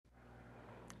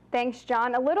Thanks,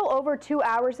 John. A little over 2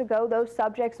 hours ago, those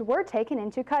subjects were taken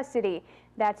into custody.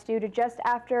 That's due to just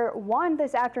after 1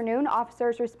 this afternoon,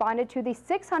 officers responded to the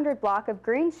 600 block of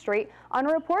Green Street on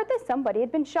a report that somebody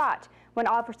had been shot. When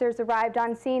officers arrived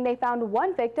on scene, they found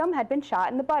one victim had been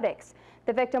shot in the buttocks.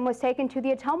 The victim was taken to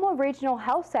the Ottumwa Regional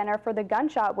Health Center for the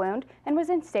gunshot wound and was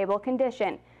in stable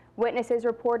condition. Witnesses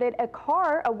reported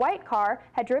a white car,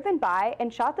 had driven by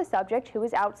and shot the subject who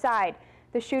was outside.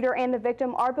 The shooter and the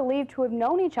victim are believed to have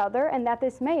known each other and that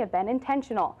this may have been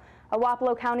intentional. A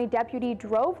Wapello County deputy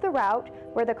drove the route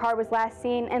where the car was last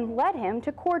seen and led him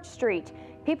to Court Street.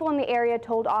 People in the area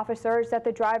told officers that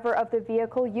the driver of the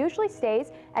vehicle usually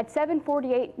stays at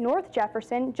 748 North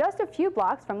Jefferson, just a few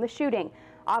blocks from the shooting.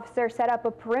 Officers set up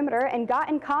a perimeter and got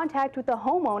in contact with the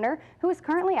homeowner who is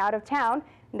currently out of town.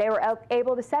 They were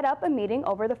able to set up a meeting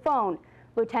over the phone.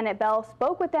 Lieutenant Bell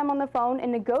spoke with them on the phone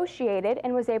and negotiated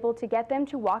and was able to get them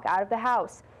to walk out of the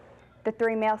house. The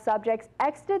 3 male subjects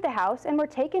exited the house and were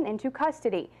taken into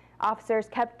custody. Officers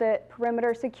kept the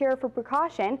perimeter secure for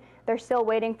precaution. They're still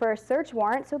waiting for a search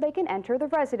warrant so they can enter the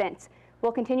residence.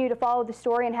 We'll continue to follow the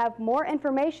story and have more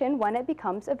information when it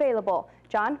becomes available.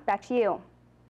 John, back to you.